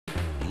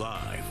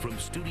From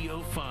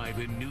Studio 5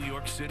 in New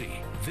York City,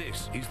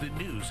 this is the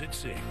News at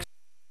 6.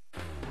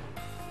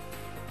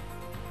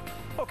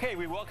 Okay,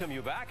 we welcome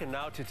you back, and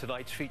now to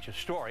tonight's feature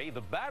story, the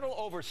battle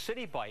over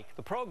CitiBike.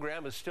 The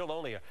program is still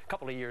only a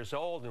couple of years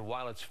old, and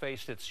while it's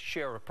faced its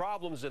share of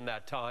problems in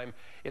that time,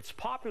 it's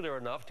popular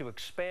enough to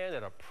expand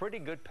at a pretty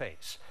good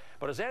pace.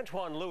 But as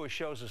Antoine Lewis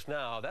shows us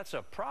now, that's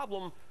a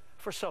problem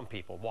for some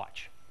people.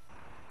 Watch.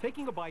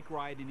 Taking a bike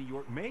ride in New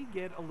York may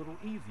get a little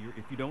easier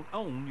if you don't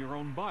own your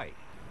own bike.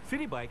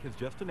 CitiBike has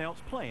just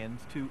announced plans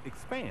to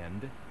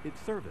expand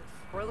its service.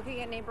 We're looking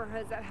at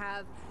neighborhoods that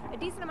have a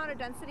decent amount of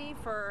density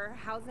for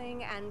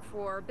housing and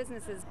for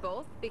businesses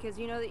both, because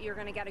you know that you're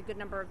going to get a good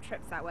number of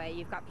trips that way.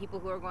 You've got people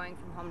who are going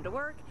from home to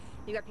work,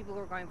 you've got people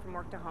who are going from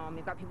work to home,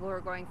 you've got people who are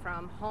going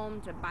from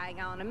home to buy a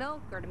gallon of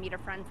milk or to meet a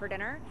friend for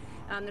dinner.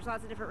 There's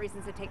lots of different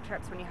reasons to take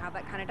trips when you have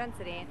that kind of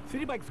density.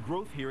 CitiBike's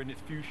growth here in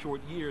its few short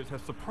years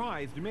has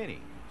surprised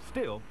many.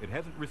 Still, it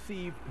hasn't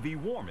received the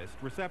warmest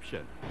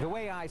reception. The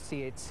way I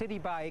see it,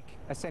 CitiBike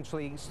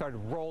essentially started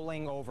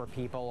rolling over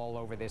people all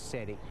over this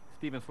city.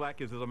 Stephen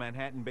Slack is a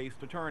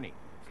Manhattan-based attorney.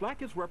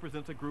 Slack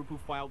represents a group who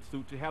filed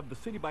suit to have the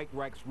CitiBike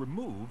racks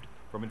removed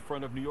from in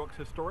front of New York's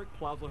historic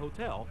Plaza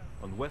Hotel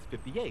on West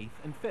 58th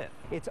and 5th.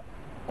 It's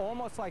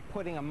almost like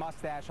putting a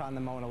mustache on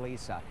the Mona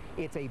Lisa.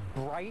 It's a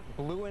bright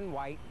blue and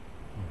white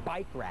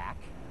bike rack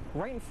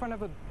right in front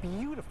of a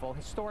beautiful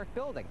historic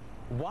building.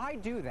 Why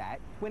do that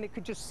when it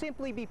could just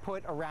simply be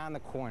put around the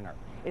corner?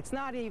 It's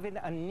not even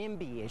a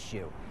NIMBY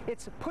issue.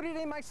 It's put it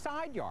in my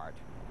side yard.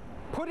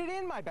 Put it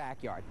in my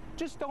backyard.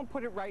 Just don't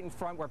put it right in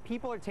front where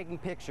people are taking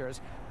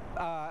pictures,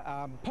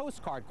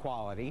 postcard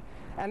quality,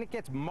 and it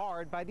gets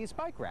marred by these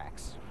bike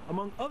racks.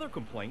 Among other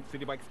complaints,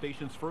 CitiBike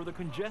stations further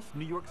congest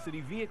New York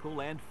City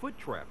vehicle and foot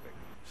traffic.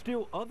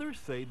 Still, others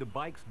say the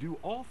bikes do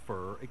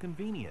offer a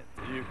convenience.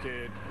 You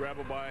could grab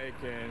a bike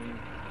and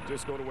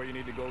just go to where you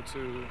need to go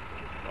to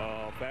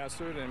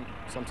faster than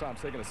sometimes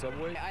taking a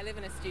subway. I live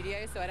in a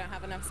studio, so I don't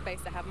have enough space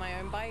to have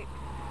my own bike.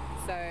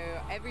 So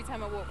every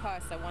time I walk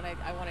past, I want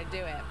to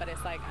do it, but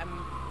it's like I'm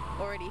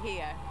already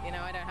here. You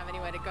know, I don't have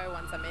anywhere to go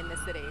once I'm in the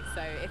city.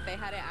 So if they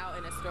had it out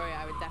in Astoria,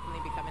 I would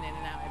definitely be coming in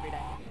and out every day.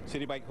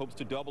 CitiBike hopes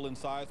to double in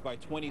size by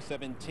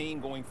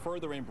 2017, going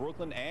further in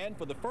Brooklyn and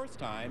for the first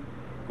time,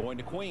 going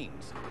to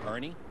Queens.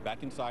 Ernie,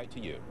 back inside to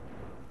you.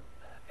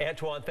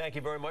 Antoine, thank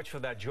you very much for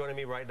that. Joining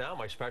me right now,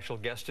 my special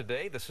guest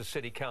today, this is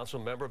City Council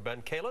member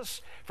Ben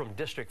Kallos from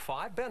District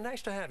 5. Ben,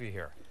 nice to have you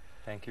here.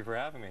 Thank you for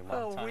having me.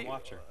 Long-time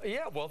watcher.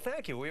 Yeah, well,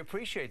 thank you. We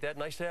appreciate that.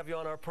 Nice to have you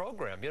on our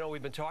program. You know,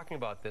 we've been talking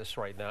about this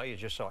right now. You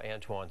just saw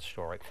Antoine's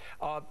story.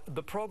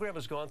 The program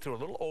has gone through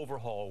a little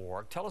overhaul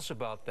work. Tell us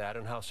about that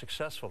and how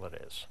successful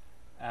it is.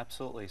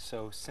 Absolutely.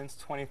 So since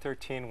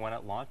 2013, when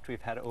it launched,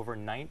 we've had over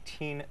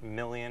 19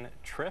 million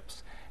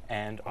trips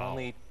and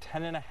only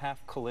 10.5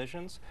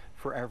 collisions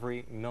for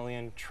every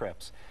million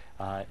trips.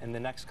 In the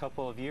next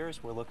couple of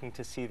years, we're looking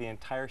to see the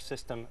entire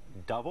system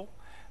double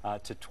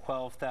to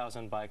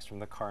 12,000 bikes from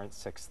the current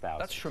 6,000.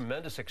 That's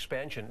tremendous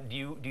expansion. Do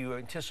you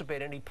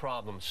anticipate any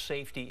problems,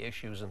 safety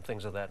issues, and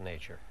things of that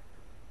nature?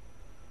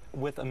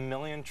 With a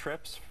million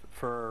trips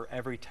for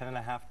every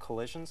 10.5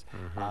 collisions,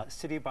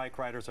 CitiBike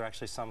riders are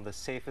actually some of the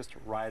safest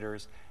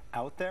riders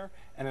out there.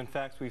 And in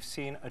fact, we've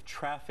seen a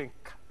traffic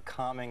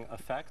calming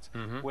effect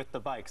with the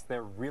bikes.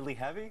 They're really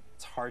heavy,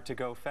 it's hard to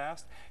go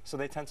fast, so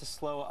they tend to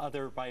slow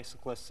other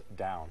bicyclists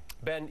down.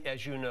 Ben,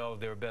 as you know,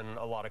 there have been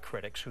a lot of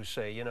critics who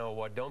say, you know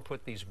what, don't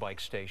put these bike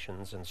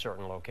stations in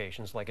certain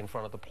locations, like in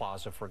front of the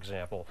plaza, for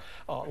example,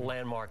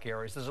 landmark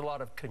areas. There's a lot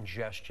of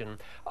congestion.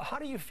 How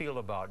do you feel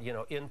about, you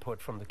know,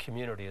 input from the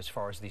community as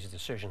far as these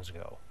decisions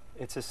go?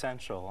 It's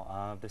essential.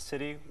 The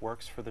city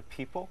works for the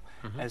people.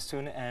 As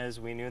soon as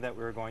we knew that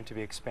we were going to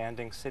be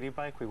expanding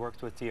CitiBike, we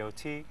worked with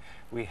DOT.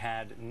 We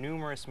had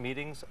numerous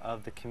meetings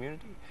of the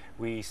community.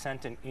 We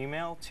sent an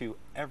email to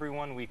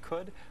everyone we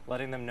could,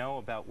 letting them know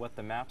about what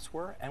the maps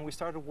were, and we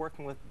started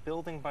working with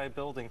building by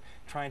building,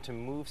 trying to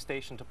move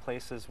stations to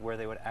places where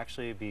they would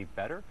actually be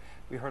better.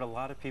 We heard a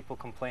lot of people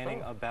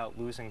complaining about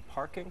losing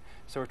parking,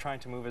 so we're trying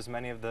to move as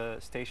many of the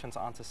stations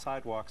onto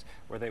sidewalks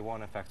where they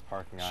won't affect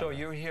parking. So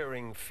you're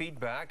hearing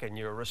feedback and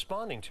you're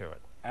responding to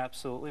it?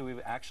 Absolutely.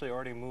 We've actually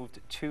already moved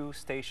 2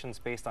 stations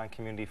based on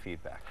community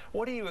feedback.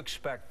 What do you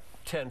expect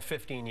 10,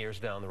 15 years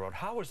down the road?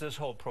 How is this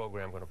whole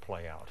program going to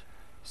play out?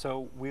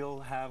 So we'll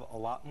have a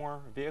lot more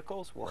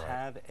vehicles. We'll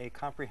have a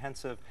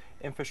comprehensive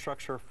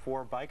infrastructure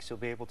for bikes. You'll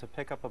be able to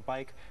pick up a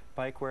bike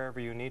wherever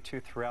you need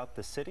to throughout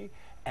the city,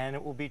 and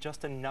it will be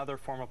just another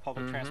form of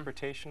public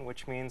transportation,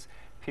 which means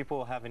people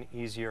will have an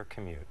easier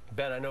commute.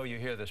 Ben, I know you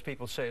hear this.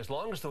 People say as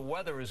long as the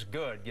weather is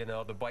good, you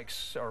know, the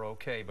bikes are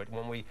okay, but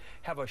when we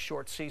have a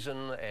short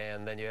season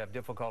and then you have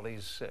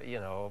difficulties, you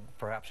know,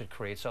 perhaps it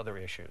creates other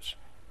issues.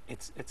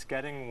 It's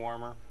getting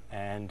warmer,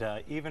 and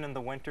even in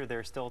the winter, there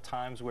are still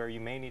times where you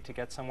may need to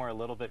get somewhere a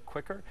little bit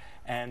quicker,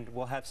 and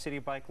we'll have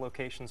CitiBike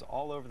locations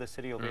all over the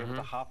city. You'll be able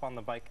to hop on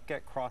the bike,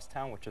 get cross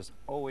town, which is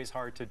always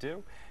hard to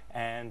do,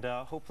 and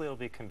hopefully it'll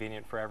be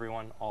convenient for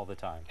everyone all the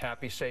time.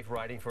 Happy, safe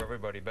riding for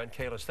everybody. Ben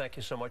Kallos, thank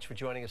you so much for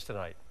joining us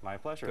tonight. My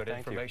pleasure. Good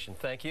information.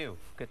 Thank you.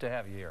 Good to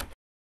have you here.